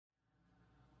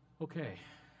Okay,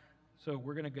 so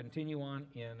we're going to continue on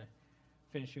in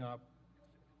finishing up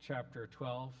chapter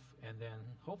 12 and then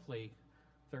hopefully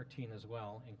 13 as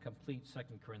well and complete 2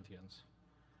 Corinthians.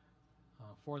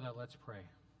 For that, let's pray.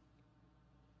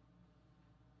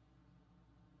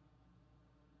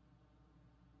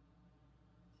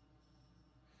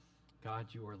 God,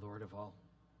 you are Lord of all.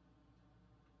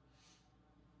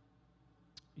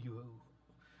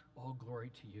 All glory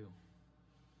to you.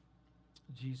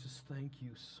 Jesus, thank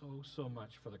you so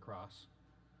much for the cross.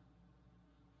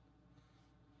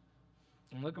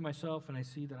 And look at myself and I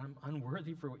see that I'm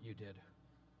unworthy for what you did.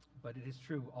 But it is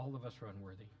true, all of us are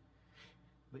unworthy.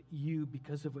 But you,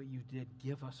 because of what you did,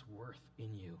 give us worth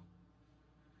in you.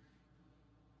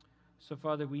 So,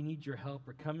 Father, we need your help.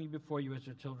 We're coming before you as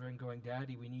your children going,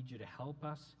 Daddy, we need you to help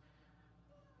us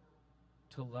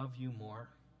to love you more,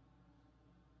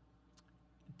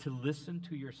 to listen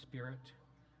to your Spirit,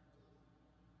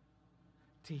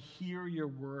 to hear your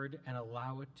word and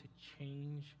allow it to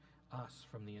change us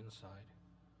from the inside.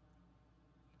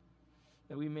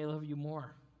 That we may love you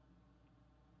more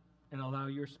and allow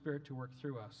your Spirit to work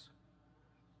through us,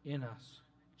 in us,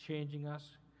 changing us,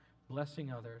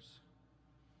 blessing others,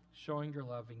 showing your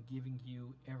love and giving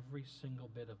you every single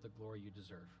bit of the glory you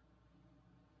deserve.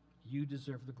 You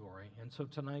deserve the glory. And so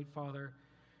tonight, Father,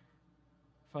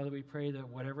 we pray that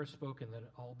whatever is spoken, that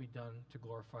it all be done to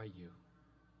glorify you.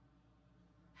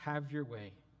 Have your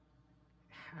way.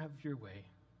 Have your way.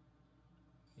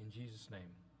 In Jesus'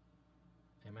 name,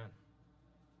 amen.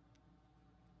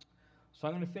 So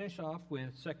I'm going to finish off with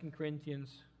 2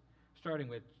 Corinthians, starting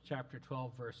with chapter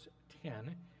 12, verse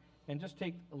 10, and just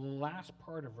take the last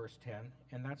part of verse 10,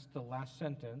 and that's the last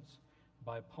sentence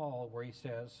by Paul where he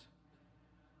says,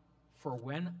 "For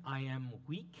when I am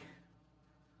weak,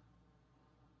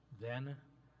 then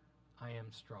I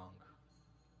am strong."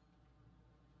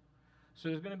 So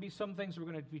there's going to be some things we're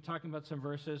going to be talking about, some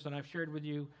verses, and I've shared with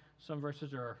you some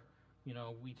verses are,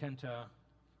 we tend to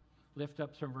lift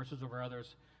up some verses over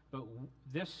others, but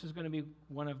this is going to be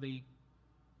one of the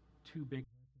two big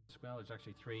verses, well, there's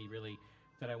actually three really,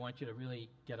 that I want you to really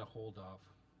get a hold of.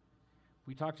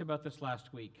 We talked about this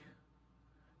last week,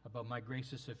 about my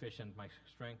grace is sufficient, my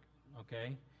strength,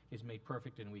 is made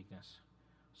perfect in weakness.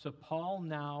 So Paul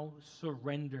now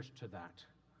surrenders to that.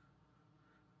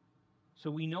 So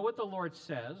we know what the Lord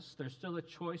says. There's still a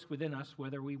choice within us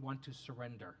whether we want to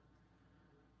surrender.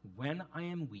 When I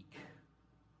am weak,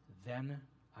 then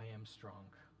I am strong.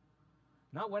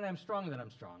 Not when I'm strong that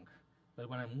I'm strong, but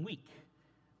when I'm weak.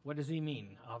 What does he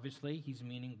mean? Obviously, he's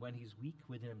meaning when he's weak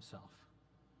within himself.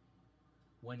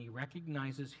 When he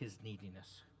recognizes his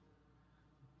neediness.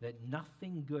 That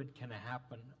nothing good can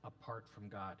happen apart from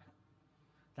God.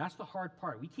 That's the hard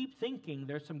part. We keep thinking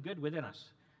there's some good within us,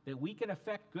 that we can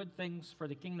affect good things for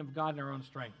the kingdom of God in our own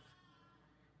strength.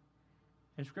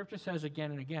 And Scripture says again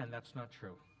and again, that's not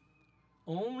true.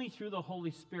 Only through the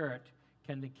Holy Spirit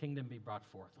can the kingdom be brought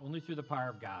forth. Only through the power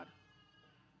of God.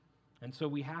 And so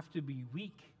we have to be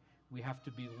weak. We have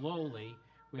to be lowly.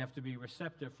 We have to be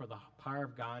receptive for the power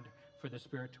of God, for the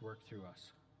Spirit to work through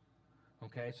us.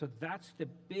 Okay, so that's the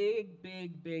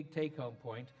big take-home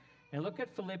point. And look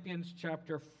at Philippians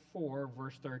chapter 4,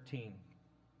 verse 13.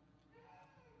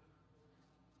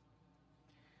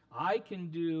 I can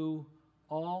do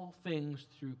all things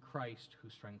through Christ who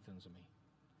strengthens me.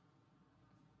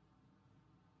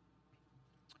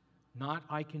 Not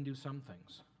I can do some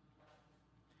things.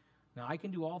 Now, I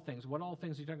can do all things. What all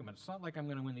things are you talking about? It's not like I'm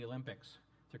going to win the Olympics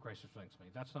through Christ who strengthens me.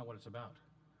 That's not what it's about.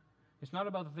 It's not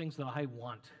about the things that I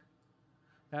want.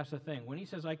 That's the thing. When he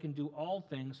says I can do all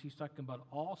things, he's talking about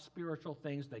all spiritual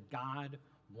things that God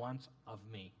wants of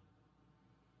me.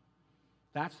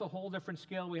 That's the whole different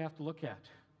scale we have to look at.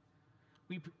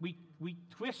 We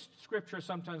twist Scripture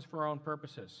sometimes for our own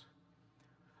purposes.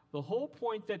 The whole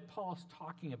point that Paul's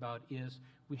talking about is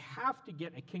we have to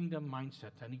get a kingdom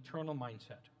mindset, an eternal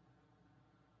mindset.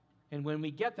 And when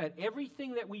we get that,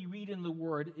 everything that we read in the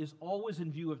Word is always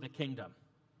in view of the kingdom.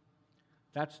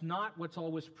 That's not what's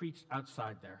always preached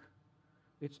outside there.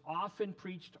 It's often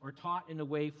preached or taught in a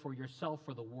way for yourself,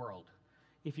 for the world.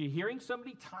 If you're hearing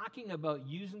somebody talking about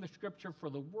using the Scripture for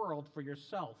the world, for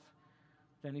yourself,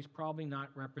 then he's probably not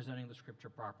representing the Scripture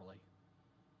properly.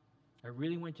 I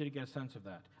really want you to get a sense of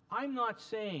that. I'm not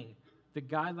saying the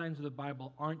guidelines of the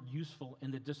Bible aren't useful in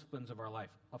the disciplines of our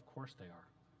life. Of course they are.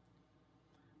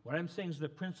 What I'm saying is the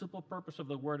principal purpose of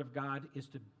the Word of God is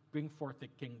to bring forth the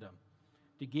kingdom,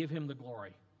 to give him the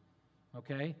glory,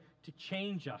 okay? To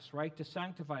change us, right? To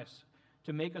sanctify us,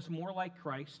 to make us more like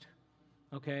Christ,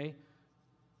 okay?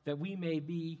 That we may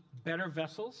be better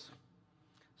vessels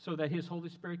so that his Holy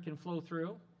Spirit can flow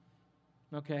through,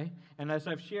 Okay? And as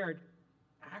I've shared,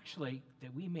 actually,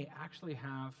 that we may actually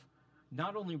have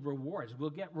not only rewards, we'll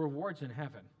get rewards in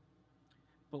heaven,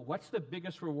 but what's the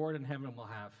biggest reward in heaven we'll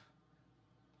have?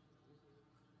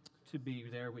 To be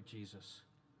there with Jesus.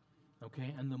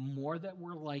 Okay? And the more that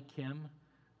we're like him,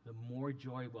 the more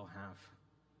joy we'll have.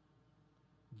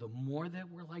 The more that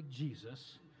we're like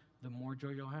Jesus, the more joy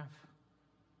you'll have.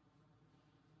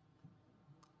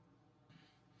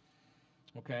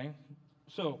 Okay?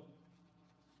 So,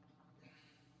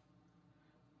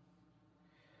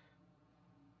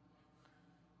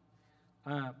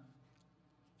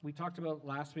 we talked about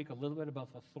last week a little bit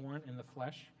about the thorn in the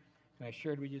flesh. And I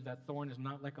shared with you that thorn is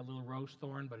not like a little rose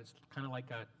thorn, but it's kind of like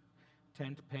a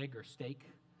tent peg or stake.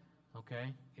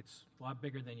 Okay? It's a lot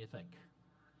bigger than you think.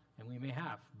 And we may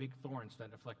have big thorns that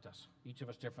afflict us, each of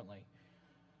us differently.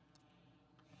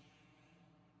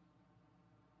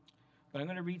 But I'm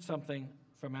going to read something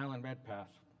from Alan Redpath.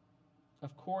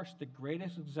 Of course, the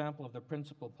greatest example of the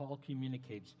principle Paul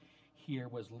communicates here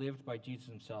was lived by Jesus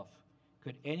himself.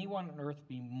 Could anyone on earth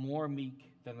be more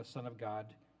meek than the Son of God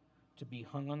to be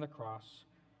hung on the cross,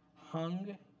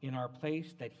 hung in our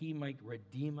place that he might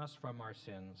redeem us from our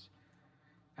sins?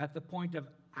 At the point of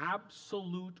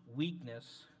absolute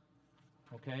weakness,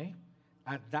 okay,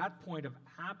 at that point of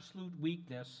absolute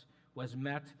weakness was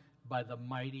met by the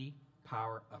mighty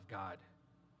power of God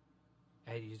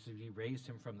as he raised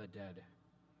him from the dead.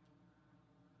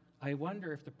 I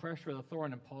wonder if the pressure of the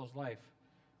thorn in Paul's life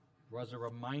was a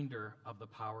reminder of the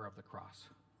power of the cross.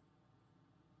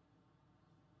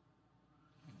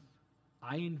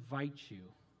 I invite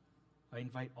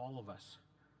all of us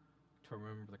to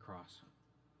remember the cross.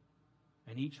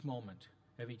 And each moment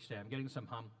of each day, I'm getting some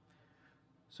hum.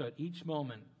 So at each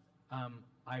moment,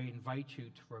 I invite you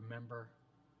to remember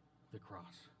the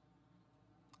cross.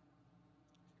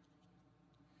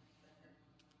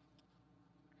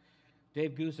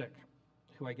 Dave Guzik,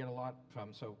 who I get a lot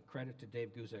from, so credit to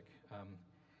Dave Guzik,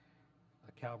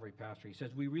 a Calvary pastor. He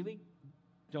says, we really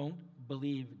don't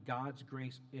believe God's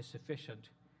grace is sufficient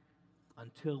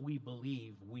until we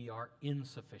believe we are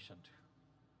insufficient.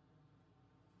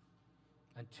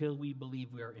 Until we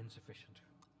believe we are insufficient.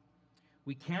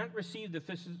 We can't receive the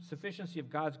sufficiency of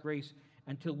God's grace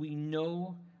until we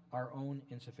know our own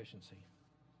insufficiency.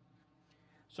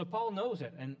 So Paul knows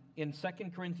it, and in 2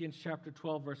 Corinthians chapter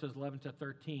 12, verses 11 to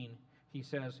 13, he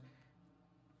says,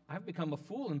 I've become a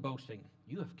fool in boasting.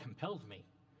 You have compelled me.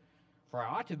 For I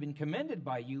ought to have been commended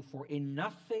by you, for in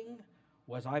nothing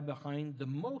was I behind the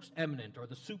most eminent or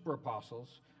the super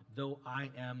apostles, though I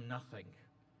am nothing.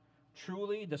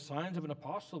 Truly, the signs of an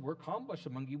apostle were accomplished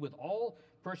among you with all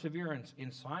perseverance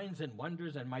in signs and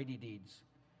wonders and mighty deeds.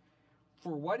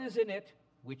 For what is in it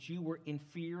which you were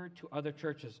inferior to other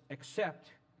churches, except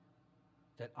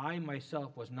that I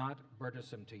myself was not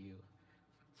burdensome to you?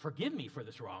 Forgive me for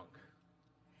this wrong.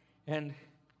 And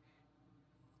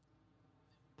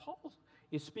Paul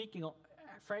is speaking,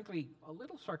 frankly, a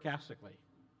little sarcastically.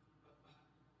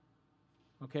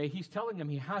 Okay, he's telling them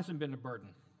he hasn't been a burden.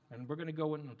 And we're going to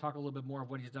go in and talk a little bit more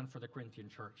of what he's done for the Corinthian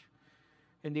church.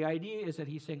 And the idea is that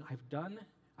he's saying,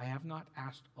 I have not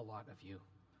asked a lot of you,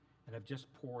 and I've just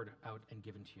poured out and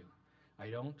given to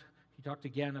you. He talked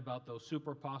again about those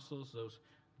super apostles, those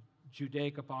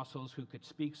Judaic apostles who could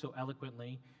speak so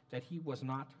eloquently, that he was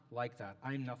not like that.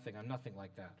 I'm nothing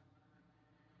like that.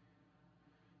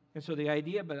 And so the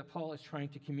idea that Paul is trying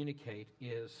to communicate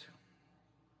is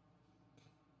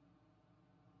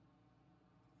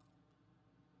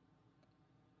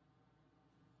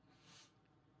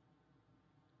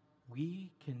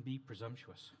we can be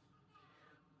presumptuous.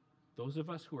 Those of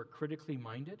us who are critically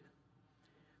minded,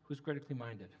 who's critically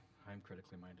minded? I'm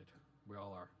critically minded. We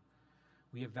all are.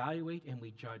 We evaluate and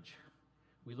we judge.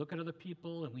 We look at other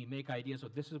people and we make ideas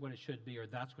of this is what it should be or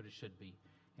that's what it should be.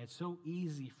 And it's so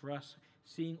easy for us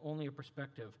seeing only a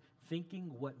perspective,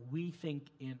 thinking what we think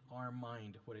in our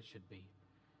mind what it should be.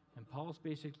 And Paul's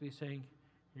basically saying,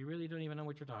 you really don't even know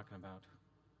what you're talking about.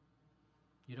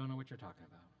 You don't know what you're talking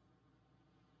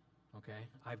about. Okay?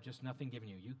 I've just nothing given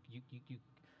you.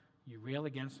 You rail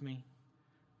against me.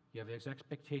 You have these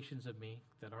expectations of me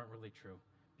that aren't really true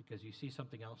because you see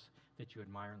something else that you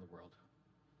admire in the world.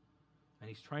 And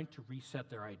he's trying to reset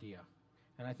their idea.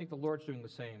 And I think the Lord's doing the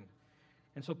same.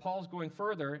 And so Paul's going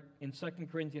further in 2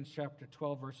 Corinthians chapter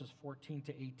 12, verses 14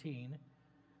 to 18.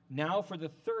 Now for the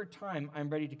third time I'm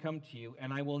ready to come to you,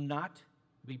 and I will not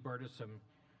be burdensome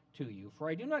to you. For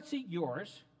I do not seek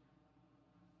yours,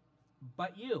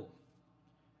 but you.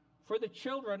 For the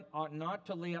children ought not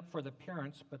to lay up for the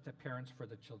parents, but the parents for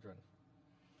the children.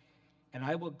 And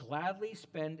I will gladly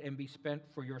spend and be spent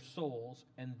for your souls,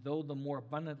 and though the more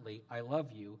abundantly I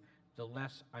love you, the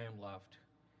less I am loved.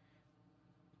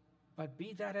 But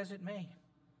be that as it may,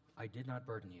 I did not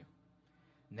burden you.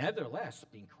 Nevertheless,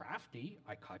 being crafty,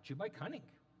 I caught you by cunning.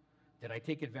 Did I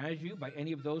take advantage of you by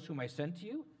any of those whom I sent to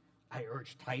you? I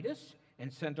urged Titus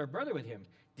and sent our brother with him.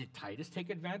 Did Titus take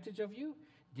advantage of you?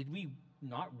 Did we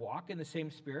not walk in the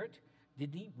same spirit?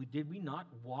 Did we not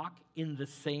walk in the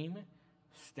same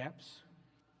steps?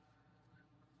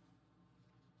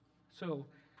 So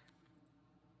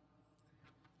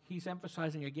he's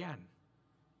emphasizing again.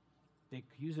 They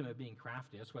accuse him of being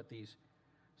crafty. That's what these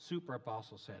super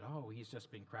apostles said. Oh, he's just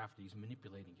being crafty. He's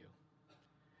manipulating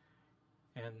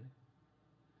you. And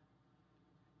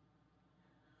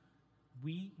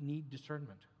we need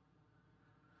discernment.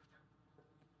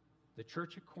 The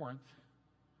church at Corinth,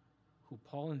 who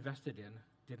Paul invested in,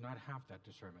 did not have that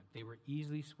discernment. They were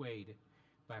easily swayed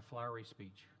by flowery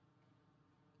speech,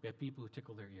 by people who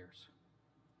tickle their ears.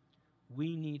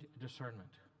 We need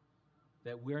discernment,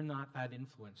 that we're not that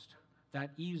influenced,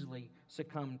 that easily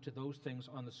succumb to those things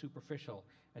on the superficial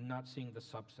and not seeing the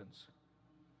substance.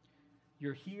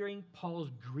 You're hearing Paul's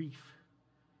grief,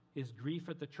 his grief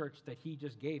at the church that he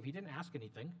just gave. He didn't ask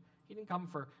anything. He didn't come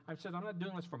for, I said, I'm not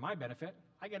doing this for my benefit.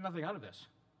 I get nothing out of this.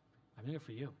 I'm doing it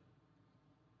for you.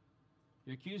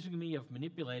 You're accusing me of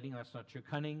manipulating. That's not true.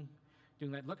 Cunning,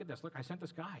 doing that. Look at this. Look, I sent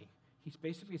this guy. He's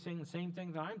basically saying the same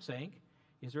thing that I'm saying.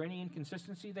 Is there any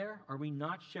inconsistency there? Are we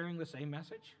not sharing the same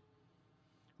message?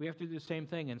 We have to do the same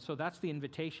thing. And so that's the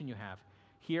invitation you have.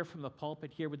 Here from the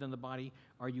pulpit, here within the body,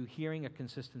 are you hearing a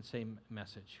consistent same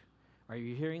message? Are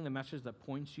you hearing the message that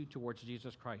points you towards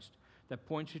Jesus Christ, that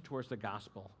points you towards the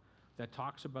gospel, that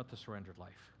talks about the surrendered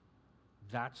life?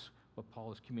 That's what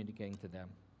Paul is communicating to them.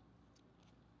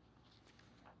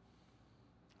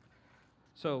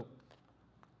 So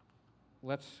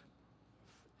let's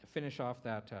finish off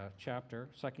that chapter,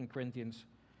 2 Corinthians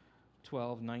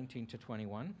 12, 19 to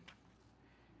 21.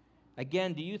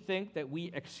 Again, do you think that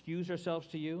we excuse ourselves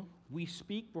to you? We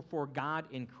speak before God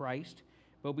in Christ,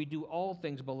 but we do all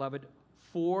things, beloved,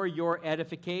 for your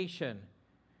edification.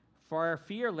 For I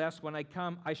fear lest when I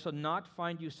come, I shall not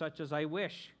find you such as I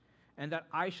wish, and that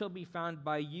I shall be found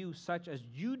by you such as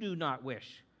you do not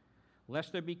wish,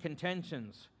 lest there be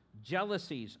contentions,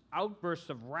 jealousies, outbursts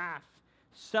of wrath,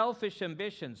 selfish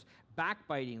ambitions,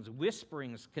 backbitings,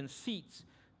 whisperings, conceits,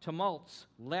 tumults,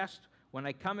 lest when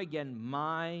I come again,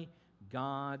 my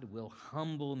God will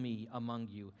humble me among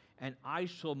you, and I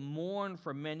shall mourn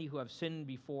for many who have sinned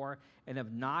before and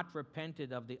have not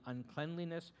repented of the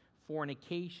uncleanliness,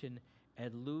 fornication,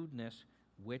 and lewdness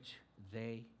which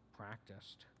they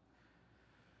practiced.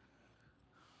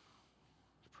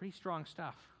 It's pretty strong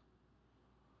stuff.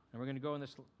 And we're going to go in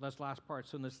this last part.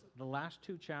 So in the last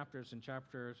two chapters, since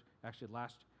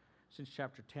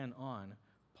chapter 10 on,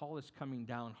 Paul is coming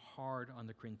down hard on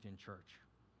the Corinthian church.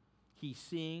 He's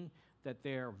seeing that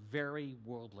they're very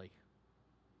worldly,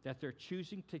 that they're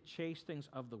choosing to chase things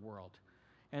of the world.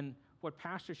 And what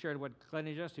Pastor shared, what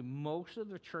Glenn just said, most of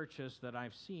the churches that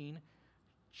I've seen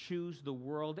choose the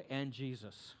world and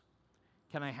Jesus.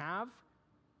 Can I have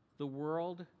the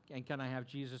world and can I have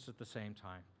Jesus at the same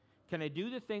time? Can I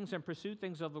do the things and pursue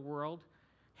things of the world,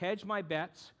 hedge my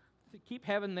bets, keep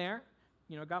heaven there?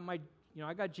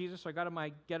 I got Jesus, so I got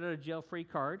my get out of jail free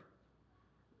card,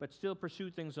 but still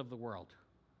pursue things of the world.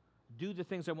 Do the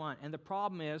things I want. And the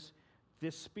problem is,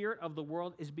 this spirit of the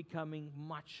world is becoming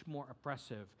much more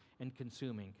oppressive and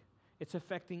consuming. It's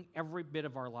affecting every bit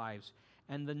of our lives.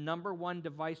 And the number one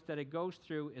device that it goes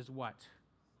through is what?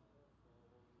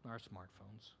 Our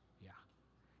smartphones. Yeah.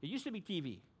 It used to be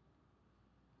TV.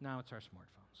 Now it's our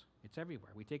smartphones. It's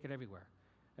everywhere. We take it everywhere.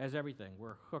 As everything,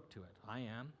 we're hooked to it. I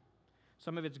am.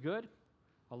 Some of it's good.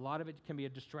 A lot of it can be a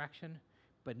distraction.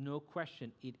 But no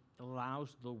question, it allows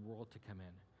the world to come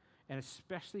in. And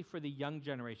especially for the young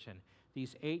generation,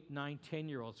 these 8, 9,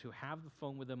 10-year-olds who have the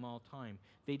phone with them all the time,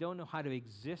 they don't know how to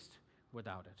exist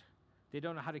without it. They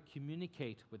don't know how to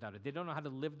communicate without it. They don't know how to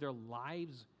live their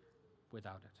lives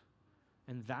without it.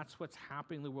 And that's what's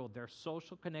happening in the world. Their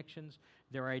social connections,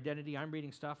 their identity. I'm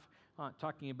reading stuff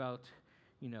talking about,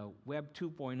 Web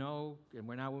 2.0, and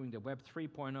we're now moving to Web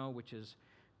 3.0, which is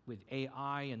with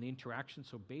AI and the interaction.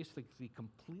 So basically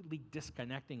completely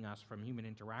disconnecting us from human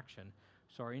interaction.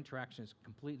 So our interaction is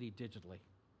completely digitally.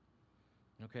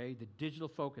 Okay? The digital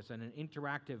focus and an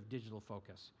interactive digital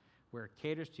focus where it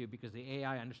caters to you because the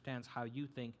AI understands how you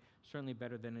think certainly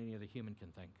better than any other human can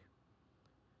think.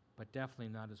 But definitely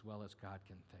not as well as God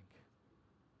can think.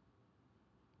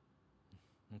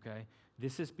 Okay?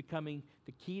 This is becoming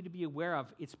the key to be aware of.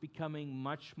 It's becoming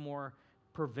much more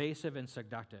pervasive and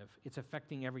seductive. It's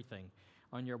affecting everything.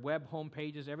 On your web home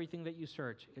pages, everything that you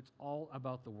search, it's all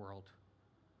about the world.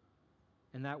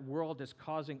 And that world is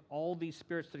causing all these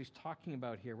spirits that he's talking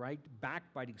about here, right?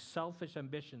 Backbiting, selfish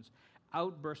ambitions,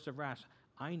 outbursts of wrath.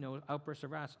 I know outbursts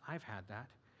of wrath. I've had that.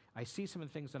 I see some of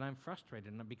the things that I'm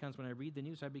frustrated, and because when I read the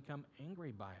news, I become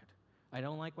angry by it. I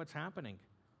don't like what's happening.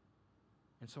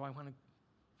 And so I want to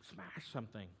smash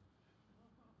something.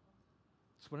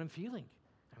 That's what I'm feeling.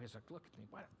 I was like, look at me.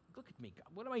 Look at me. God,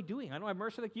 what am I doing? I don't have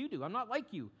mercy like you do. I'm not like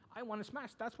you. I want to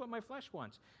smash. That's what my flesh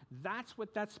wants. That's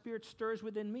what that spirit stirs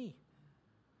within me.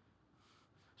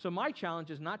 So my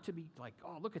challenge is not to be like,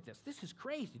 oh, look at this. This is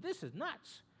crazy. This is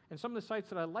nuts. And some of the sites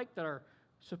that I like that are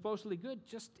supposedly good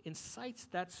just incites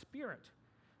that spirit.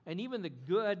 And even the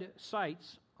good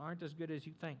sites aren't as good as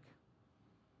you think,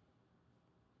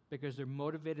 because they're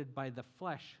motivated by the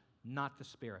flesh, not the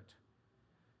spirit.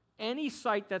 Any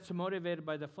site that's motivated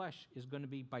by the flesh is going to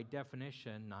be, by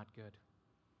definition, not good,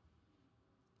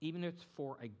 even if it's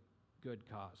for a good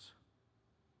cause.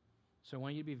 So I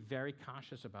want you to be very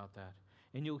cautious about that.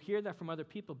 And you'll hear that from other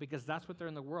people because that's what they're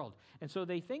in the world. And so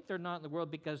they think they're not in the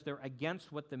world because they're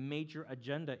against what the major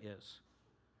agenda is.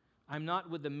 I'm not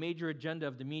with the major agenda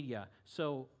of the media,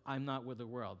 so I'm not with the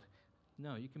world.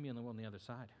 No, you can be in the world on the other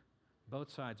side.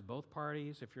 Both sides, both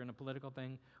parties, if you're in a political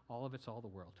thing, all of it's all the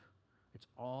world. It's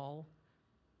all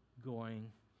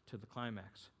going to the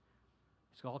climax.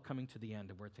 It's all coming to the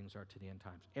end of where things are to the end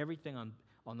times. Everything on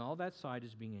all that side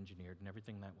is being engineered and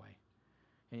everything that way.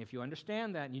 And if you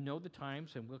understand that and you know the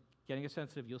times, and we're getting a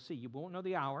sense of, you'll see, you won't know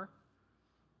the hour,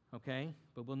 okay,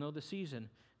 but we'll know the season.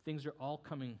 Things are all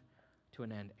coming to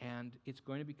an end, and it's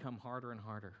going to become harder and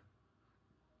harder.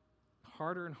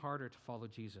 Harder and harder to follow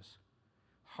Jesus.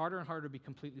 Harder and harder to be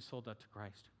completely sold out to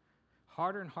Christ.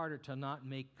 Harder and harder to not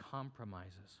make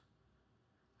compromises.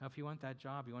 Now, if you want that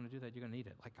job, you want to do that, you're going to need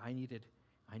it. Like I needed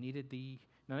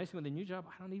now, nice thing with the new job,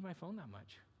 I don't need my phone that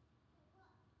much.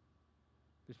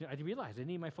 I realized I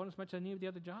need my phone as much as I need the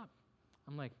other job.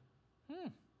 I'm like,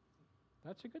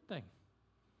 that's a good thing.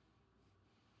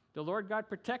 The Lord God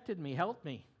protected me, helped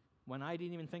me, when I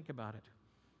didn't even think about it.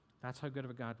 That's how good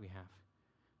of a God we have.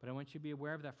 But I want you to be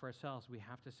aware of that for ourselves. We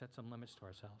have to set some limits to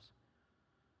ourselves.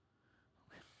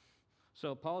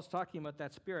 So Paul's talking about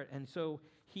that spirit, and so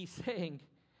he's saying,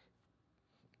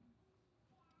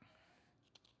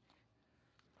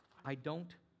 I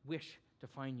don't wish to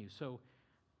find you. So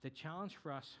the challenge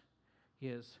for us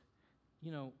is,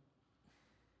 we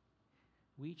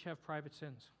each have private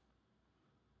sins.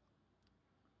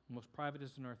 The most private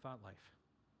is in our thought life,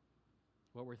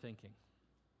 what we're thinking.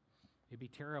 It'd be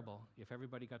terrible if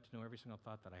everybody got to know every single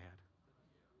thought that I had.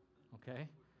 Okay?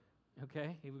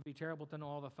 It would be terrible to know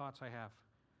all the thoughts I have.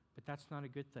 But that's not a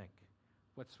good thing.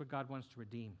 That's what God wants to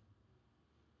redeem.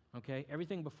 Okay?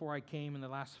 Everything before I came in the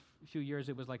last few years,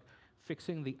 it was like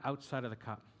fixing the outside of the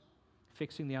cup,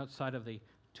 fixing the outside of the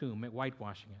tomb,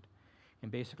 whitewashing it. And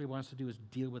basically what wants to do is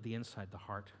deal with the inside, the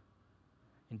heart.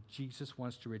 And Jesus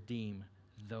wants to redeem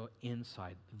the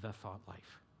inside, the thought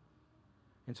life.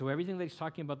 And so everything that he's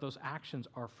talking about, those actions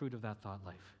are fruit of that thought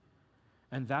life.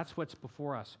 And that's what's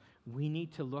before us. We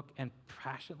need to look and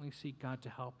passionately seek God to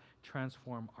help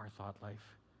transform our thought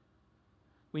life.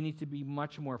 We need to be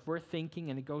much more, if we're thinking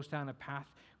and it goes down a path,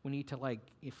 we need to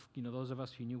those of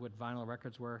us who knew what vinyl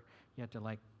records were, you had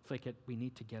to flick it. We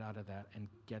need to get out of that and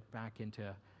get back into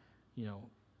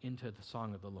the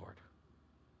song of the Lord.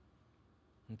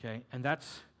 Okay? And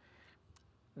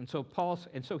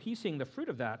so he's seeing the fruit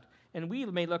of that. And we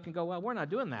may look and go, well, we're not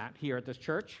doing that here at this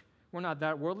church. We're not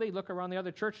that worldly. Look around the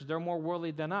other churches. They're more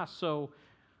worldly than us. So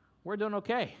we're doing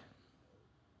okay.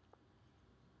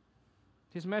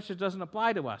 His message doesn't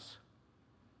apply to us.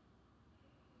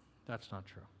 That's not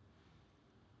true.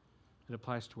 It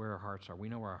applies to where our hearts are. We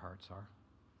know where our hearts are.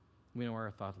 We know where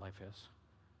our thought life is.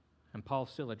 And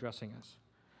Paul's still addressing us.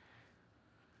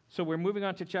 So we're moving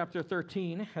on to chapter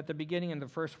 13 at the beginning in the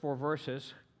first 4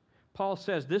 verses. Paul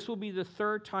says, "This will be the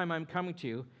third time I'm coming to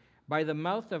you. By the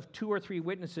mouth of 2 or 3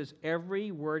 witnesses,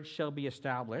 every word shall be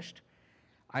established.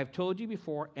 I've told you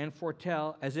before and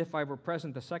foretell as if I were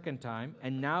present the second time,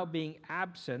 and now being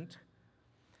absent,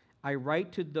 I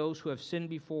write to those who have sinned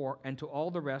before and to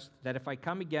all the rest that if I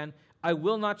come again, I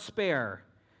will not spare,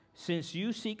 since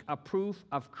you seek a proof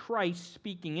of Christ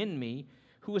speaking in me,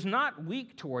 who is not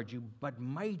weak toward you, but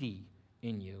mighty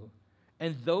in you.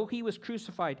 And though he was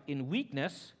crucified in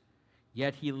weakness,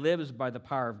 yet he lives by the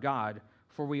power of God.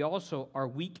 For we also are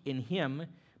weak in him,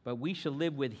 but we shall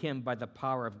live with him by the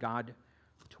power of God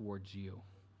towards you."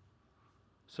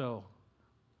 So,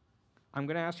 I'm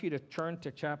going to ask you to turn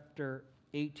to chapter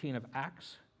 18 of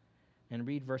Acts, and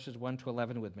read verses 1 to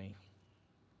 11 with me.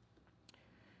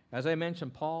 As I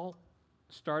mentioned, Paul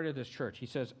started this church. He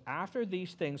says, "After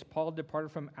these things, Paul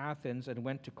departed from Athens and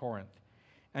went to Corinth.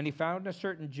 And he found a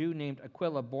certain Jew named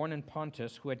Aquila, born in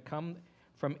Pontus, who had come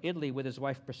from Italy with his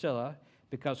wife Priscilla,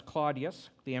 because Claudius,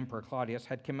 the Emperor Claudius,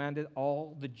 had commanded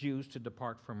all the Jews to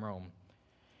depart from Rome.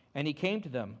 And he came to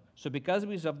them. So because he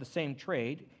was of the same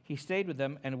trade, he stayed with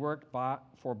them and worked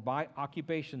for by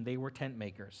occupation they were tent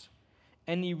makers.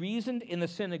 And he reasoned in the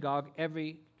synagogue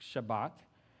every Shabbat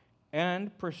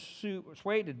and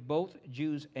persuaded both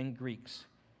Jews and Greeks.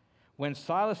 When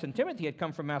Silas and Timothy had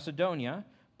come from Macedonia,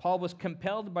 Paul was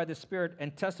compelled by the Spirit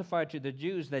and testified to the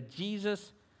Jews that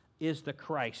Jesus is the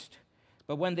Christ.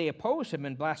 But when they opposed him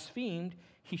and blasphemed,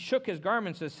 he shook his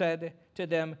garments and said to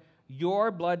them,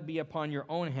 'Your blood be upon your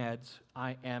own heads,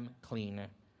 I am clean.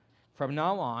 From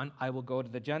now on I will go to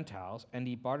the Gentiles.' And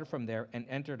he departed from there and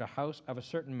entered a house of a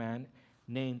certain man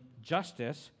named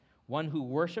Justus, one who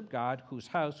worshipped God, whose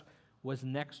house was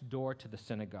next door to the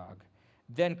synagogue.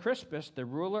 Then Crispus, the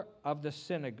ruler of the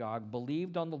synagogue,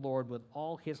 believed on the Lord with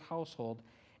all his household,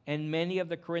 and many of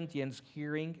the Corinthians,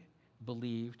 hearing,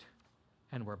 believed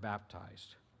and were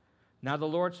baptized. Now the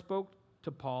Lord spoke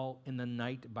to Paul in the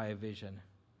night by a vision.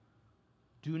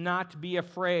 'Do not be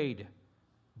afraid,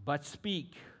 but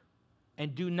speak,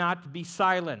 and do not be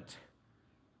silent,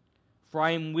 for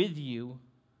I am with you,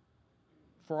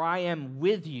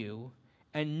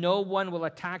 and no one will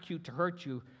attack you to hurt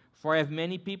you, for I have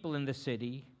many people in the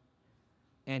city.'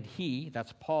 And he,"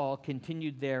 that's Paul,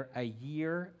 "continued there a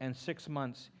year and 6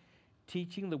 months,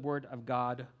 teaching the word of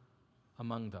God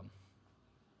among them."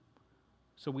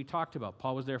 So we talked about,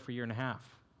 Paul was there for a year and a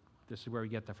half. This is where we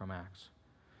get that from Acts.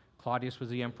 Claudius was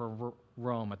the emperor of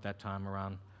Rome at that time,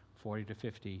 around 40 to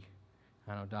 50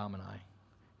 Anno Domini.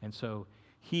 And so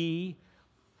he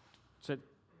said,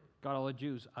 got all the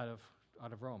Jews out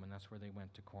of Rome, and that's where they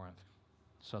went to Corinth,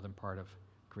 southern part of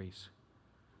Greece.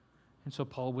 And so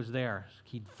Paul was there.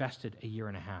 He'd fasted a year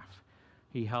and a half.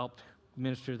 He helped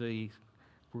minister to the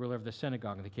ruler of the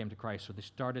synagogue, and they came to Christ. So they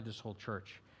started this whole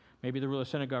church. Maybe the ruler of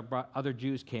the synagogue brought other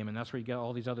Jews came, and that's where you get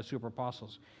all these other super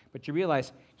apostles. But you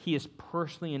realize he is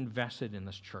personally invested in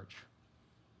this church.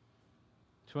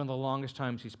 It's one of the longest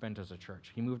times he spent as a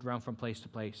church. He moved around from place to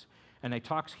place. And he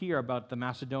talks here about the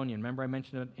Macedonian. Remember I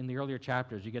mentioned it in the earlier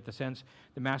chapters. You get the sense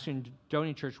the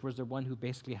Macedonian church was the one who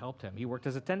basically helped him. He worked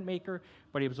as a tent maker,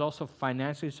 but he was also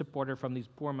financially supported from these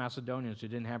poor Macedonians who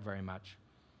didn't have very much.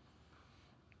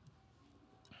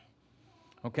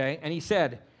 Okay, and he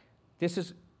said, this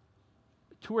is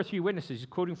 2 or 3 witnesses. He's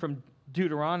quoting from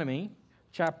Deuteronomy,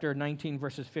 chapter 19,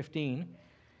 verses 15.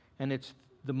 And it's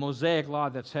the Mosaic law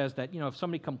that says that, if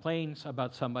somebody complains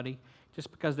about somebody,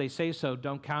 just because they say so,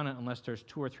 don't count it unless there's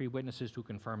 2 or 3 witnesses who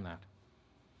confirm that.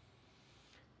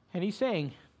 And he's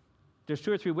saying, there's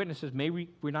 2 or 3 witnesses. Maybe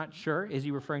we're not sure. Is he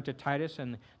referring to Titus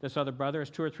and this other brother as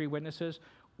 2 or 3 witnesses?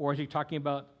 Or is he talking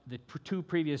about the 2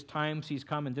 previous times he's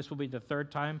come, and this will be the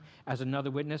 3rd time as another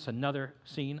witness, another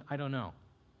scene? I don't know.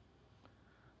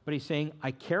 But he's saying,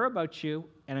 I care about you,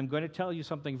 and I'm going to tell you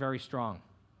something very strong.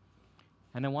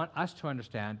 And I want us to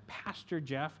understand, Pastor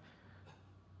Jeff,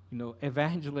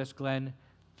 Evangelist Glenn,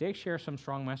 they share some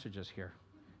strong messages here.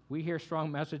 We hear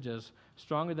strong messages,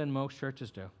 stronger than most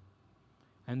churches do.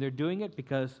 And they're doing it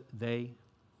because they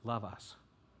love us.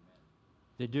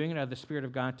 They're doing it out of the Spirit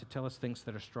of God to tell us things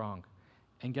that are strong.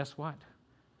 And guess what?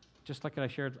 Just like I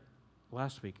shared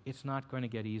last week, it's not going to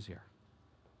get easier.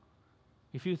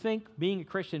 If you think being a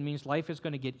Christian means life is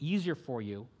going to get easier for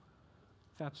you,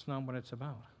 that's not what it's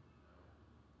about.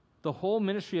 The whole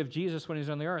ministry of Jesus when he was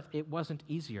on the earth, it wasn't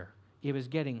easier. It was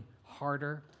getting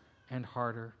harder and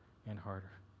harder and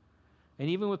harder. And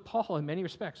even with Paul, in many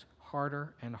respects,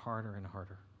 harder and harder and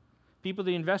harder. People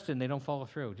that invest in, they don't follow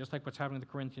through, just like what's happening in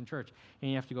the Corinthian church. And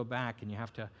you have to go back, and you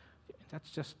have to,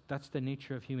 that's the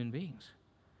nature of human beings.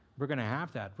 We're going to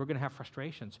have that. We're going to have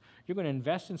frustrations. You're going to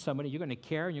invest in somebody, you're going to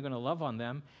care, and you're going to love on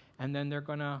them, and then they're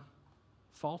going to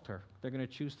falter. They're going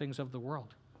to choose things of the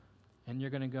world. And you're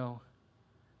going to go,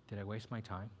 did I waste my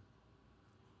time?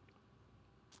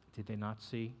 Did they not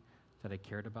see that I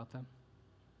cared about them?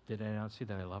 Did I not see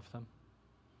that I loved them?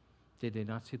 Did they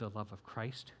not see the love of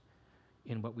Christ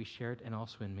in what we shared and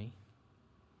also in me?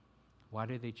 Why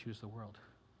did they choose the world?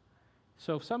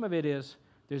 So some of it is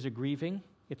there's a grieving,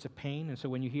 it's a pain, and so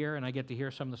when you hear, and I get to hear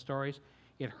some of the stories,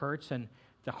 it hurts, and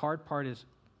the hard part is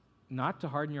not to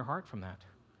harden your heart from that.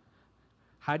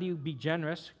 How do you be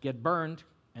generous, get burned,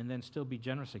 and then still be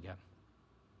generous again?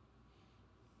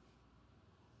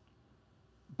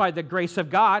 By the grace of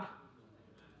God.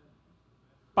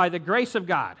 By the grace of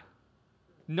God.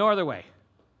 No other way.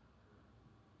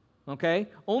 Okay?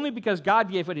 Only because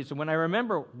God gave it. So when I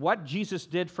remember what Jesus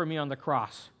did for me on the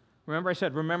cross, remember I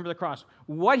said, remember the cross.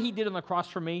 What he did on the cross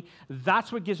for me,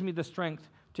 that's what gives me the strength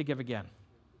to give again.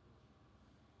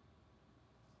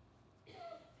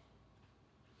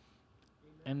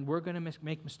 And we're going to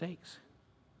make mistakes.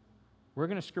 We're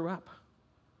going to screw up.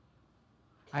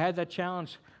 I had that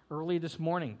challenge early this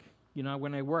morning.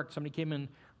 When I worked, somebody came in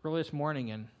early this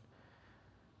morning and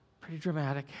pretty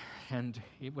dramatic, and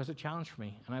it was a challenge for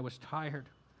me. And I was tired.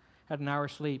 Had an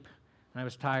hour's sleep, and I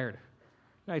was tired.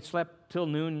 I slept till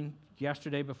noon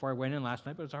yesterday before I went in last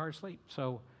night, but it was a hard sleep.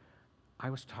 So I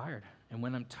was tired. And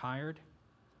when I'm tired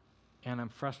and I'm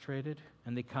frustrated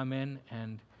and they come in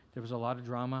and there was a lot of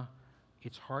drama,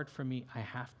 it's hard for me. I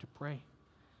have to pray.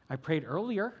 I prayed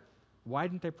earlier. Why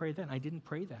didn't I pray then? I didn't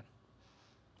pray then.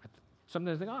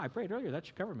 Sometimes they think, I prayed earlier. That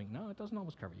should cover me. No, it doesn't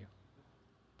always cover you.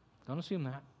 Don't assume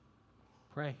that.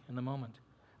 Pray in the moment.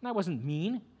 And I wasn't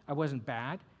mean. I wasn't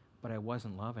bad. But I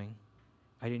wasn't loving.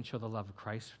 I didn't show the love of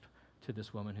Christ to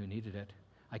this woman who needed it.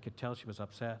 I could tell she was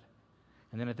upset.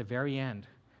 And then at the very end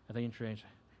of the interaction,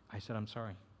 I said, I'm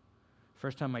sorry.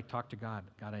 First time I talked to God,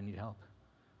 God, I need help.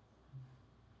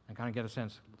 I kind of get a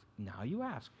sense, now you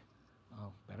ask. Oh,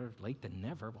 better late than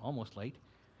never, almost late.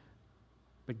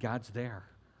 But God's there.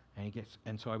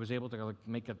 And so I was able to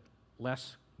make it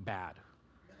less bad.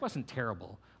 It wasn't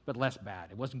terrible, but less bad.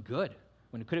 It wasn't good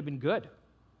when it could have been good.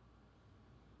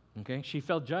 Okay? She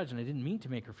felt judged, and I didn't mean to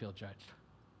make her feel judged.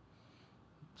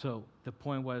 So the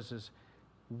point is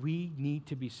we need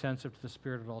to be sensitive to the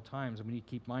Spirit at all times, and we need to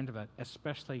keep mind of that,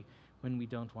 especially when we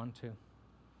don't want to,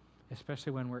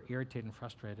 especially when we're irritated and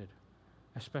frustrated,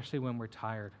 especially when we're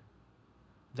tired.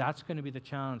 That's going to be the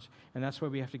challenge, and that's why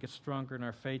we have to get stronger in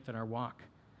our faith and our walk.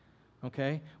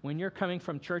 Okay? When you're coming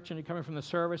from church and you're coming from the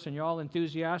service and you're all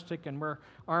enthusiastic and we're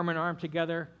arm in arm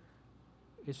together,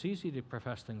 it's easy to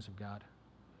profess things of God.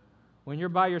 When you're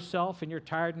by yourself and you're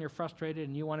tired and you're frustrated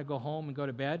and you want to go home and go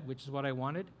to bed, which is what I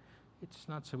wanted, it's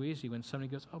not so easy when somebody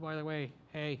goes, oh, by the way,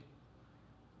 hey,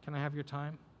 can I have your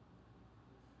time?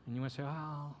 And you want to say,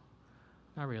 oh,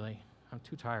 not really. I'm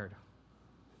too tired.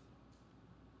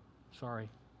 Sorry.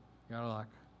 You're out of luck.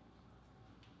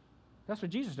 That's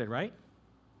what Jesus did, right?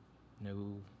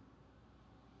 No.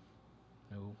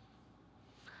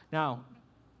 Now,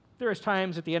 there is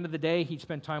times at the end of the day he'd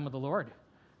spend time with the Lord.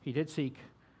 He did seek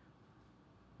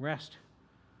rest.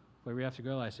 But we have to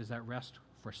realize, is that rest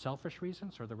for selfish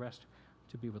reasons or the rest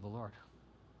to be with the Lord?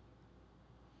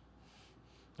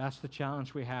 That's the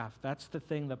challenge we have. That's the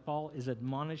thing that Paul is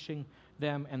admonishing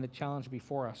them and the challenge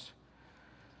before us.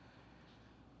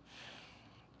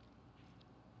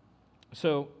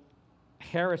 So,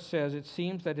 Harris says, it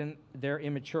seems that in their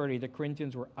immaturity, the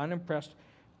Corinthians were unimpressed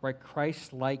by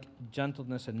Christ-like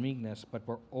gentleness and meekness, but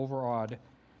were overawed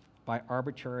by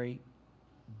arbitrary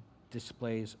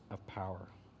displays of power.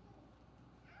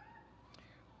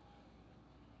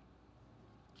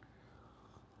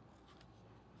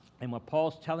 And what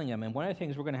Paul's telling them, and one of the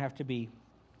things we're going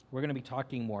to be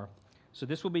talking more. So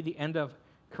this will be the end of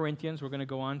Corinthians. We're going to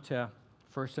go on to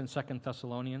 1st and 2nd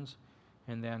Thessalonians,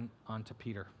 and then on to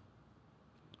Peter.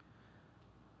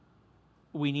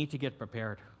 We need to get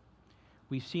prepared.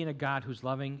 We've seen a God who's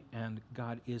loving, and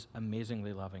God is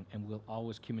amazingly loving, and we'll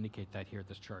always communicate that here at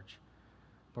this church.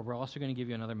 But we're also going to give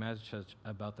you another message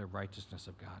about the righteousness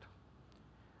of God.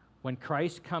 When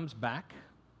Christ comes back,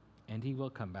 and he will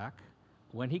come back,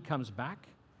 when he comes back,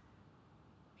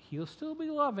 he'll still be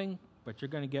loving, but you're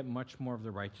going to get much more of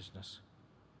the righteousness.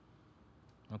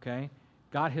 Okay?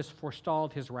 God has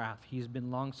forestalled his wrath. He's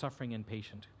been long-suffering and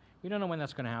patient. We don't know when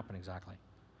that's going to happen exactly,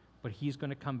 but he's going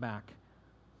to come back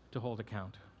to hold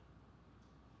account.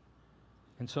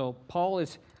 And so Paul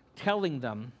is telling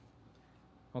them,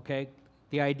 okay,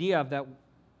 the idea of that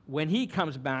when he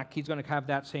comes back, he's going to have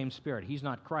that same spirit. He's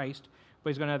not Christ,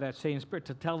 but he's going to have that same spirit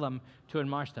to tell them, to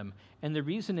admonish them. And the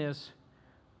reason is,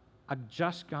 a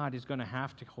just God is going to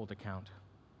have to hold account.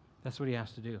 That's what he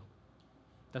has to do.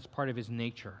 That's part of his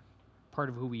nature, part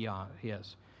of who he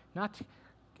is. Not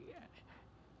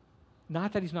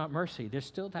that he's not mercy. There's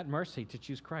still that mercy to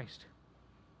choose Christ.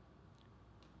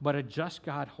 But a just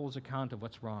God holds account of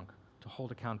what's wrong, to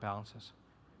hold account balances.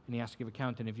 And he has to give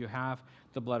account. And if you have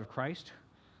the blood of Christ,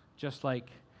 just like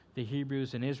the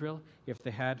Hebrews in Israel, if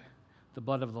they had the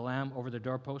blood of the Lamb over the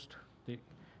doorpost,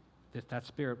 that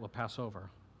spirit will pass over.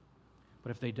 But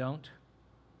if they don't,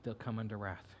 they'll come under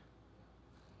wrath.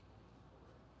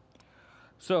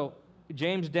 So,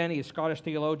 James Denney, a Scottish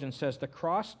theologian, says the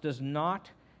cross does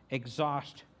not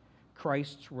exhaust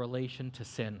Christ's relation to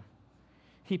sin.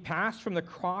 He passed from the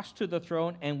cross to the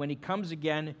throne, and when he comes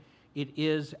again, it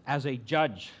is as a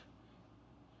judge.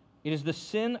 It is the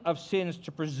sin of sins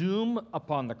to presume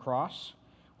upon the cross.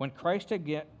 When Christ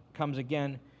comes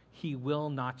again, he will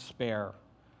not spare.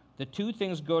 The two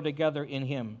things go together in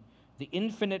him: the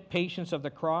infinite patience of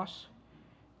the cross,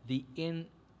 the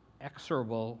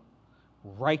inexorable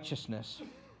righteousness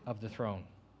of the throne.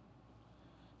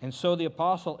 And so the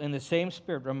apostle, in the same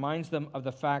spirit, reminds them of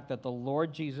the fact that the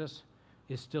Lord Jesus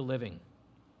is still living.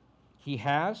 He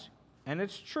has, and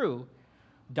it's true,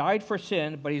 died for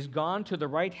sin, but he's gone to the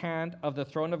right hand of the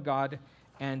throne of God,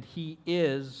 and he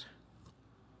is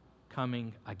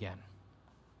coming again.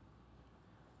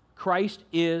 Christ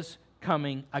is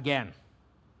coming again.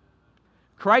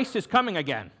 Christ is coming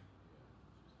again.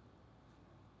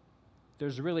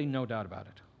 There's really no doubt about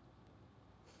it.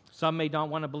 Some may not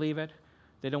want to believe it.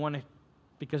 They don't want to,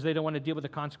 because they don't want to deal with the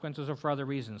consequences, or for other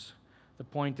reasons. The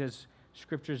point is,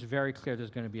 Scripture is very clear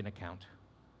there's going to be an account.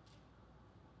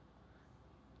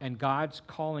 And God's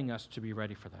calling us to be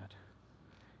ready for that.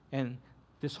 And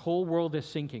this whole world is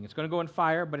sinking. It's going to go in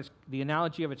fire, but the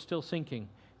analogy of it's still sinking.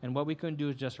 And what we can do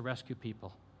is just rescue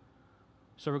people.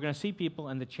 So we're going to see people,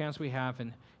 and the chance we have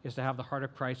is to have the heart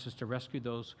of Christ, is to rescue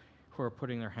those who are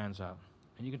putting their hands out.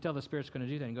 And you can tell the Spirit's going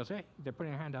to do that. And he goes, hey, they're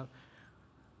putting their hand out.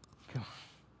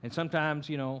 And sometimes,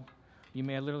 you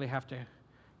may literally have to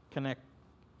connect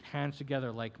hands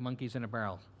together like monkeys in a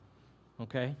barrel,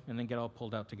 okay? And then get all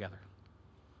pulled out together.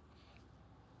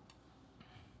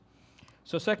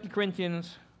 So 2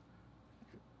 Corinthians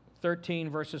 13,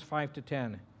 verses 5 to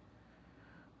 10.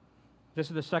 This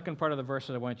is the second part of the verse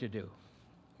that I want you to do.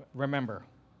 Remember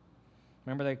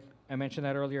that I mentioned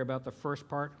that earlier about the first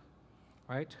part,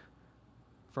 right?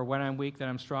 For when I'm weak, then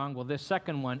I'm strong. Well, this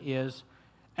second one is,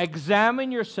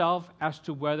 examine yourself as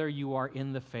to whether you are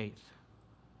in the faith.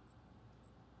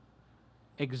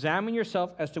 Examine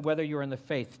yourself as to whether you are in the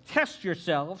faith. Test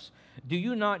yourselves. Do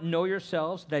you not know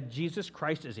yourselves that Jesus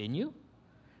Christ is in you?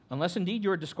 Unless indeed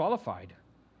you are disqualified.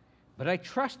 But I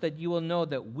trust that you will know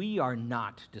that we are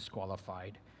not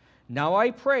disqualified. Now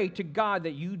I pray to God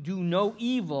that you do no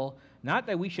evil, not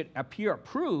that we should appear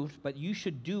approved, but you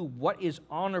should do what is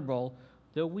honorable,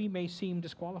 though we may seem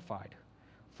disqualified.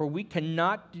 For we can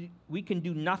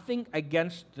do nothing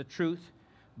against the truth,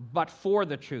 but for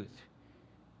the truth.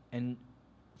 And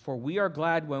for we are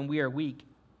glad when we are weak,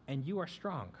 and you are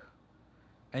strong.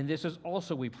 And this is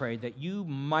also, we pray, that you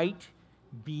might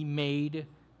be made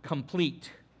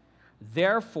complete.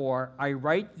 Therefore, I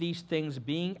write these things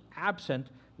being absent,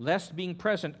 lest being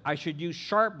present I should use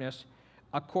sharpness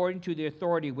according to the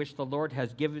authority which the Lord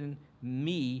has given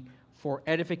me for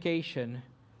edification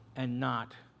and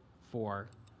not for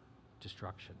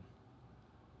destruction.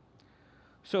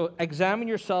 So examine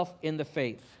yourself in the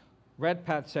faith.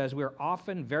 Redpath says we are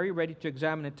often very ready to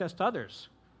examine and test others.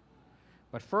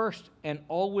 But first, and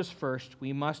always first,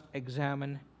 we must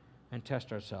examine and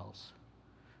test ourselves.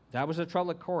 That was the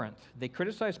trouble at Corinth. They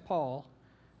criticized Paul,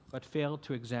 but failed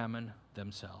to examine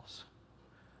themselves.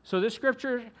 So this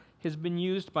scripture has been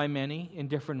used by many in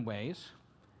different ways.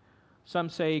 Some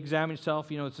say examine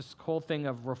yourself. It's this whole thing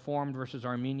of Reformed versus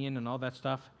Arminian and all that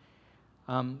stuff.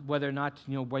 Whether or not,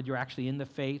 whether you're actually in the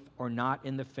faith or not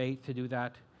in the faith to do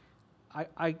that.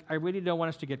 I really don't want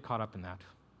us to get caught up in that.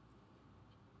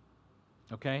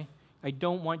 Okay? I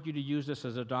don't want you to use this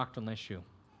as a doctrinal issue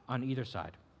on either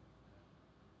side.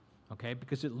 Okay?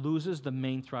 Because it loses the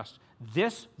main thrust.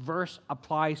 This verse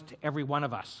applies to every one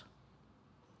of us.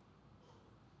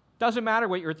 Doesn't matter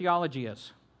what your theology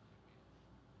is.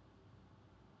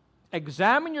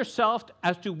 Examine yourself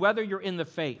as to whether you're in the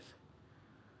faith.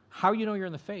 How do you know you're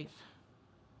in the faith?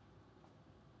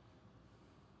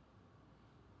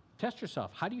 Test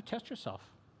yourself. How do you test yourself?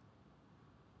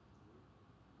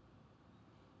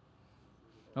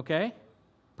 Okay?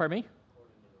 Pardon me?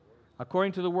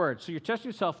 According to the Word. So you're testing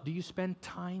yourself. Do you spend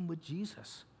time with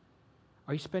Jesus?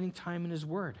 Are you spending time in His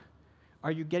Word?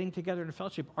 Are you getting together in a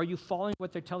fellowship? Are you following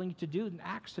what they're telling you to do in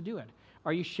Acts to do it?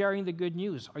 Are you sharing the good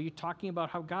news? Are you talking about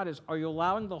how God is? Are you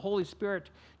allowing the Holy Spirit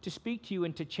to speak to you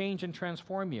and to change and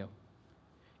transform you?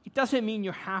 It doesn't mean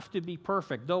you have to be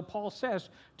perfect, though Paul says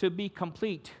to be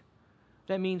complete.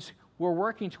 That means we're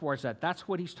working towards that. That's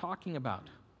what he's talking about.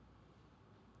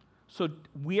 So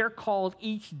we are called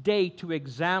each day to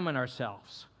examine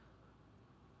ourselves.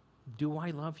 Do I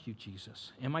love you,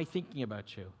 Jesus? Am I thinking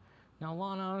about you? Now, in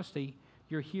all honesty,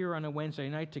 you're here on a Wednesday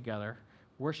night together,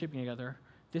 worshiping together.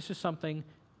 This is something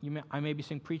I may be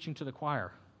saying preaching to the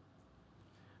choir.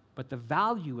 But the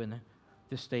value in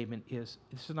this statement is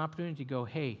this is an opportunity to go,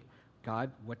 hey,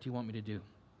 God, what do you want me to do?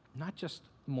 Not just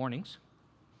mornings.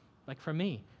 Like for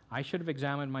me, I should have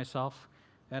examined myself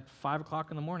at 5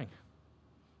 o'clock in the morning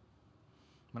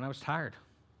when I was tired.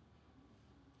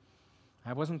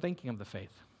 I wasn't thinking of the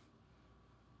faith.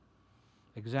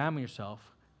 Examine yourself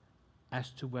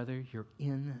as to whether you're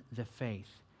in the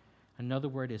faith. Another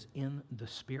word is in the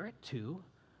Spirit too.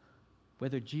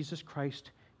 Whether Jesus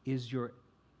Christ is your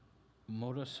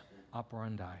modus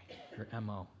operandi, your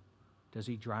MO. Does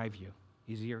he drive you?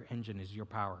 Is he your engine? Is he your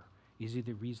power? Is he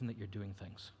the reason that you're doing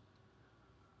things?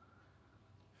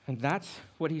 And that's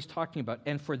what he's talking about.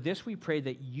 And for this we pray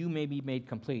that you may be made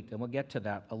complete. And we'll get to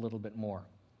that a little bit more.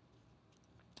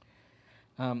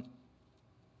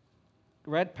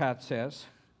 Redpath says,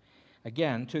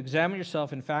 again, to examine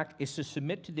yourself, in fact, is to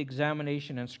submit to the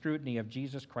examination and scrutiny of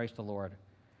Jesus Christ the Lord.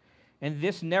 And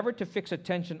this never to fix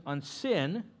attention on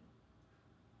sin.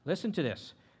 Listen to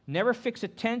this. Never fix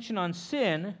attention on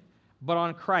sin, but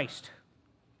on Christ.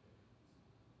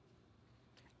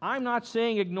 I'm not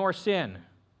saying ignore sin.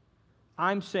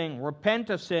 I'm saying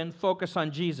repent of sin, focus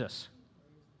on Jesus.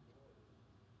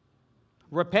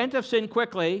 Repent of sin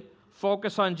quickly,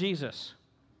 focus on Jesus.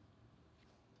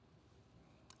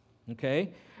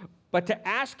 Okay? But to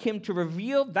ask him to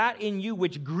reveal that in you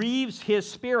which grieves his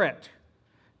Spirit.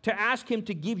 To ask him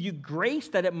to give you grace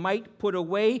that it might put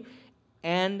away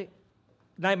and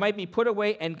that it might be put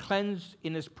away and cleansed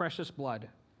in his precious blood.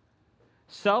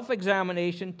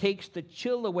 Self-examination takes the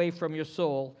chill away from your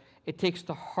soul. It takes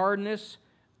the hardness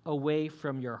away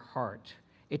from your heart.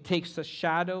 It takes the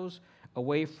shadows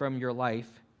away from your life.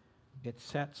 It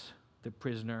sets the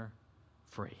prisoner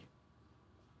free.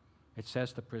 It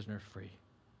sets the prisoner free.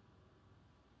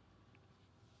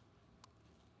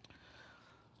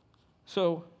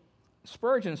 So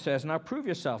Spurgeon says, now prove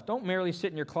yourself. Don't merely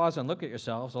sit in your closet and look at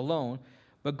yourselves alone,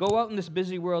 but go out in this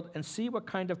busy world and see what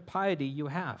kind of piety you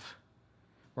have.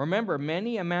 Remember,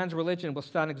 many a man's religion will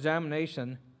stand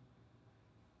examination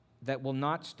that will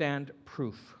not stand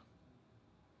proof.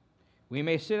 We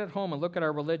may sit at home and look at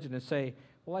our religion and say,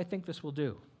 well, I think this will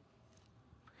do.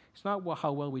 It's not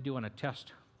how well we do on a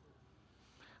test.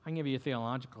 I can give you a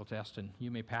theological test, and you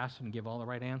may pass and give all the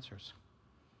right answers.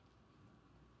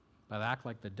 But act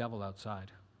like the devil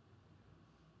outside.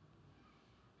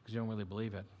 Because you don't really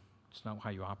believe it. It's not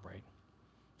how you operate.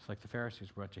 It's like the Pharisees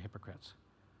were a bunch of hypocrites.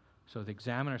 So to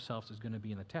examine ourselves is going to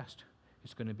be in the test.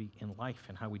 It's going to be in life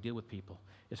and how we deal with people.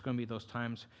 It's going to be those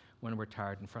times when we're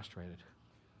tired and frustrated.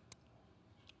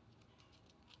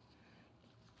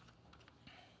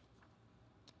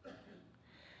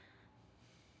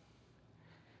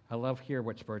 I love here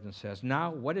what Spurgeon says.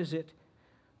 Now, what is it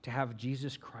to have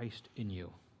Jesus Christ in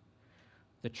you?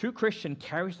 The true Christian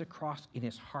carries the cross in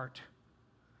his heart.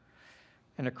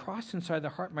 And a cross inside the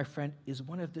heart, my friend, is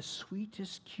one of the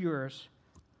sweetest cures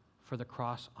for the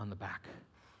cross on the back.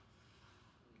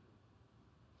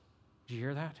 Did you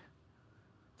hear that?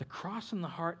 The cross in the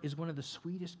heart is one of the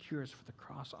sweetest cures for the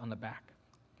cross on the back.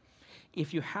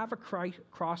 If you have a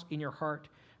cross in your heart,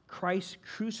 Christ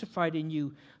crucified in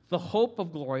you, the hope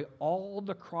of glory, all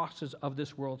the crosses of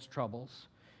this world's troubles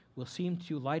will seem to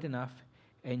you light enough,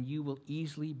 and you will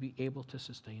easily be able to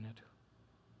sustain it.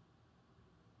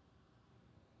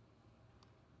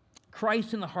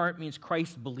 Christ in the heart means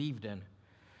Christ believed in,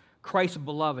 Christ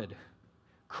beloved,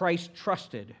 Christ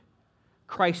trusted,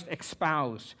 Christ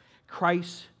espoused,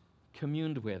 Christ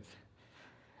communed with.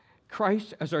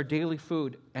 Christ as our daily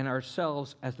food and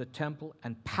ourselves as the temple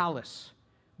and palace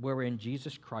wherein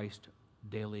Jesus Christ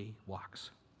daily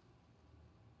walks.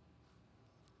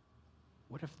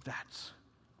 What if that's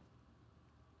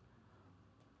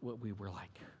what we were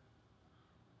like?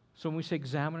 So when we say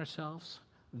examine ourselves,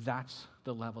 that's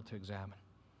the level to examine.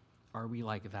 Are we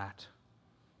like that?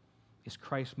 Is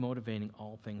Christ motivating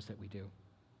all things that we do?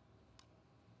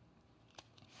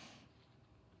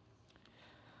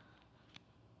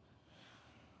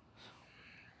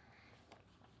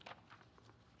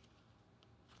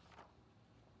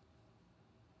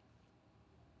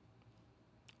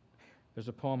 There's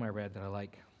a poem I read that I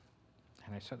like,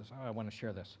 and I said this, I want to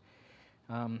share this.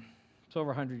 It's over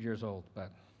 100 years old, but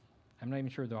I'm not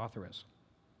even sure who the author is.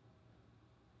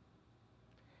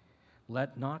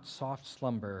 Let not soft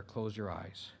slumber close your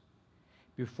eyes.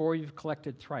 Before you've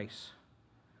collected thrice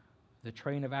the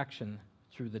train of action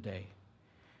through the day.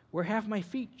 Where have my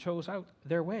feet chose out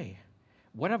their way?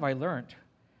 What have I learnt?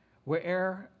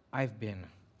 Where'er I've been,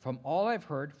 from all I've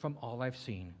heard, from all I've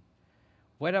seen.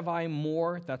 What have I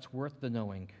more that's worth the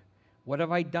knowing? What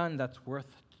have I done that's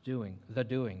worth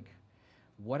doing?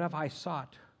 What have I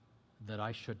sought that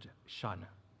I should shun?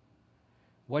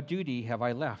 What duty have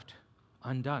I left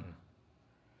undone?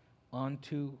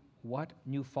 Onto what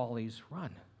new follies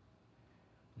run?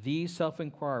 These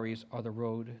self-inquiries are the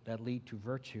road that lead to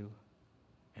virtue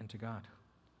and to God.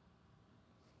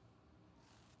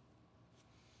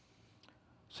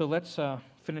 So let's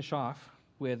finish off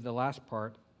with the last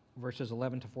part, verses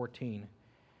 11 to 14.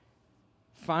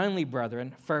 Finally,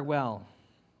 brethren, farewell.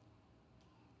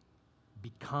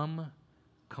 Become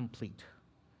complete.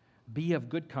 Be of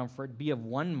good comfort, be of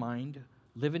one mind,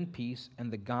 live in peace,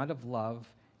 and the God of love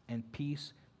and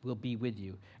peace will be with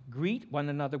you. Greet one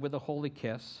another with a holy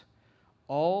kiss.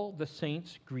 All the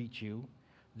saints greet you.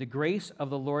 The grace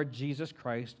of the Lord Jesus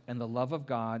Christ and the love of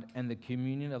God and the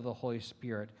communion of the Holy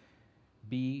Spirit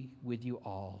be with you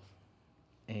all.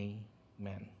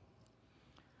 Amen.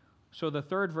 So the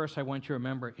third verse I want you to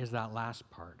remember is that last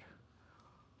part.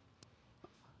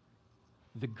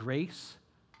 The grace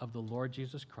of the Lord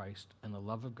Jesus Christ and the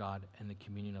love of God and the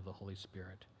communion of the Holy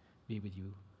Spirit be with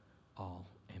you all.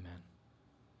 Amen.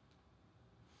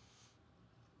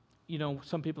 You know,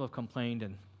 some people have complained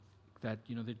that,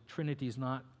 the Trinity is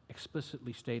not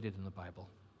explicitly stated in the Bible.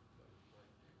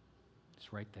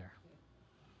 It's right there.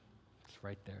 It's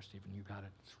right there, Stephen. You got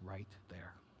it. It's right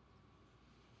there.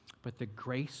 But the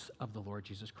grace of the Lord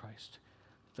Jesus Christ,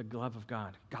 the love of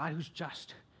God, God who's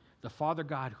just, the Father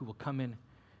God who will come in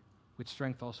with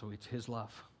strength also, it's his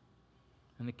love,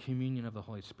 and the communion of the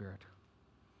Holy Spirit.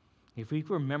 If we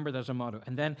remember, there's a motto.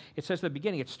 And then it says at the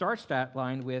beginning, it starts that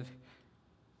line with,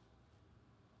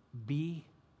 be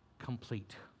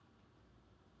complete.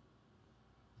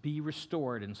 Be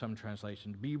restored in some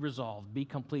translations. Be resolved. Be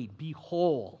complete. Be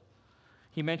whole.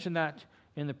 He mentioned that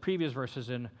in the previous verses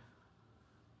in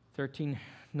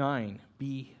 13:9.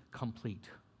 Be complete.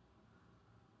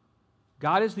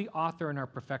 God is the author and our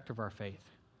perfecter of our faith.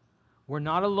 We're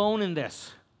not alone in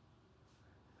this.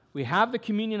 We have the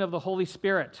communion of the Holy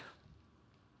Spirit.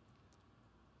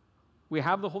 We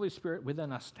have the Holy Spirit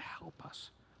within us to help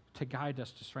us, to guide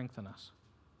us, to strengthen us.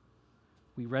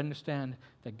 We understand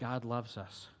that God loves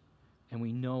us, and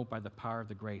we know by the power of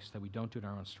the grace that we don't do it in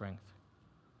our own strength,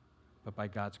 but by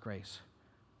God's grace.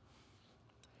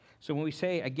 So when we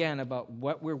say again about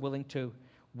what we're willing to do,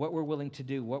 what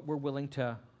we're willing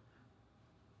to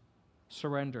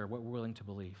surrender, what we're willing to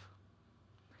believe.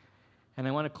 And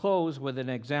I want to close with an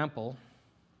example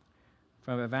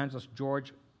from evangelist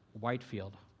George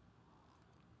Whitefield.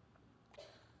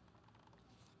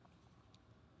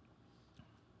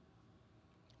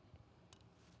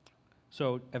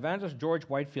 So evangelist George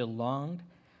Whitefield longed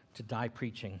to die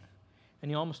preaching, and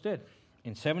he almost did.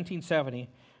 In 1770,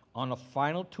 on a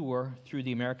final tour through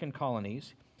the American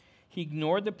colonies, he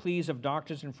ignored the pleas of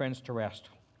doctors and friends to rest.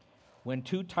 When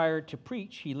too tired to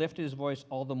preach, he lifted his voice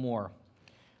all the more.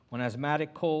 When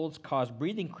asthmatic colds caused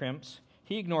breathing cramps,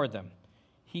 he ignored them.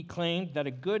 He claimed that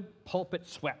a good pulpit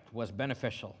sweat was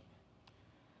beneficial.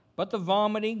 But the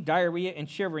vomiting, diarrhea, and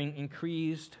shivering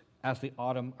increased as the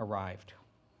autumn arrived.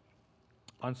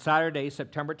 On Saturday,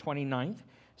 September 29th,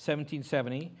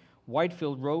 1770,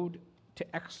 Whitefield rode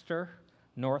to Exeter,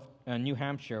 New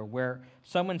Hampshire, where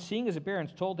someone, seeing his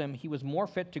appearance, told him he was more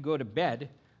fit to go to bed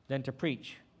than to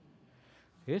preach.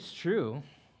 "It's true,"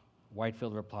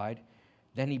 Whitefield replied.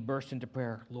 Then he burst into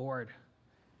prayer. "Lord,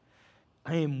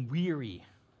 I am weary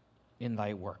in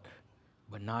thy work,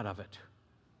 but not of it.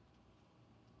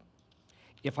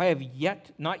 If I have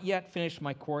not yet finished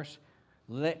my course,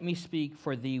 let me speak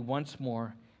for thee once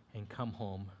more and come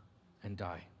home and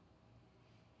die."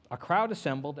 A crowd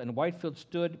assembled, and Whitefield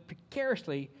stood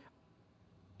precariously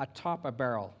atop a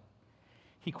barrel.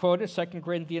 He quoted 2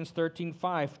 Corinthians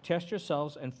 13:5, "Test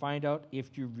yourselves and find out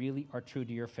if you really are true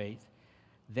to your faith."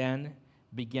 Then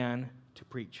began to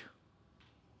preach.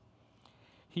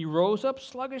 "He rose up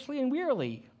sluggishly and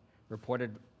wearily,"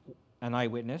 reported an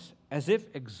eyewitness, "as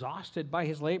if exhausted by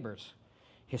his labors.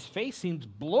 His face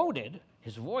seemed bloated,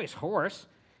 his voice hoarse,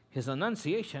 his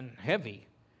enunciation heavy.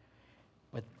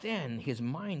 But then his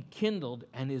mind kindled,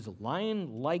 and his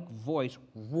lion-like voice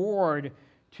roared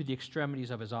to the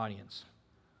extremities of his audience."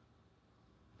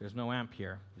 There's no amp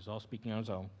here. He's all speaking on his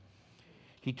own.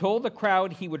 He told the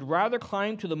crowd he would rather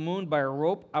climb to the moon by a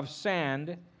rope of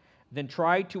sand than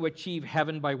try to achieve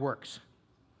heaven by works.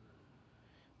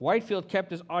 Whitefield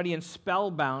kept his audience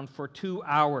spellbound for 2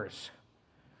 hours.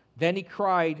 Then he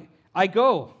cried, "I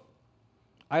go.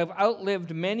 I have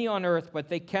outlived many on earth, but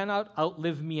they cannot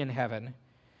outlive me in heaven.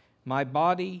 My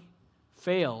body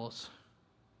fails,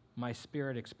 my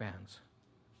spirit expands."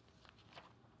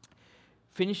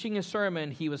 Finishing his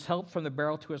sermon, he was helped from the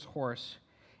barrel to his horse,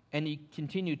 and he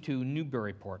continued to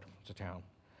Newburyport, it's a town.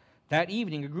 That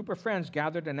evening, a group of friends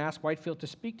gathered and asked Whitefield to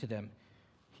speak to them.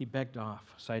 He begged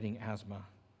off, citing asthma.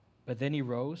 But then he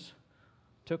rose,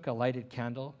 took a lighted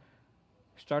candle,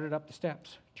 started up the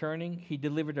steps. Turning, he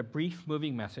delivered a brief,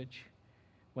 moving message.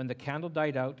 When the candle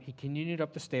died out, he continued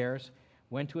up the stairs,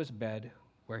 went to his bed,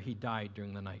 where he died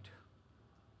during the night.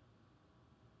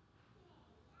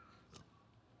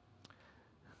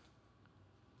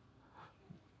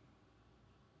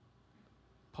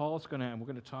 Paul's going to, and we're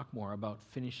going to talk more about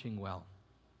finishing well.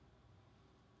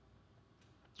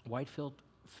 Whitefield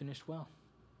finished well.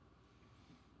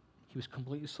 He was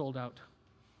completely sold out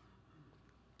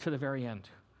to the very end,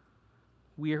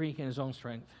 weary in his own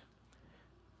strength.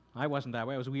 I wasn't that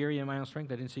way. I was weary in my own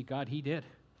strength. I didn't seek God. He did.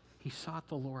 He sought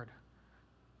the Lord,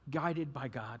 guided by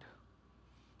God,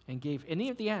 and gave, and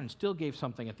at the end, still gave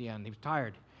something at the end. He was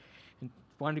tired and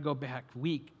wanted to go back,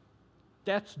 weak.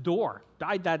 Death's door,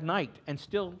 died that night, and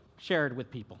still shared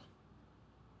with people.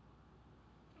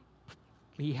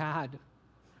 He had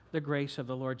the grace of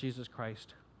the Lord Jesus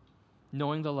Christ,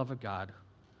 knowing the love of God,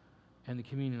 and the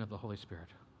communion of the Holy Spirit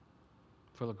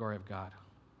for the glory of God.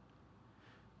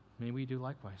 May we do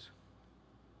likewise.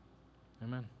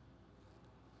 Amen.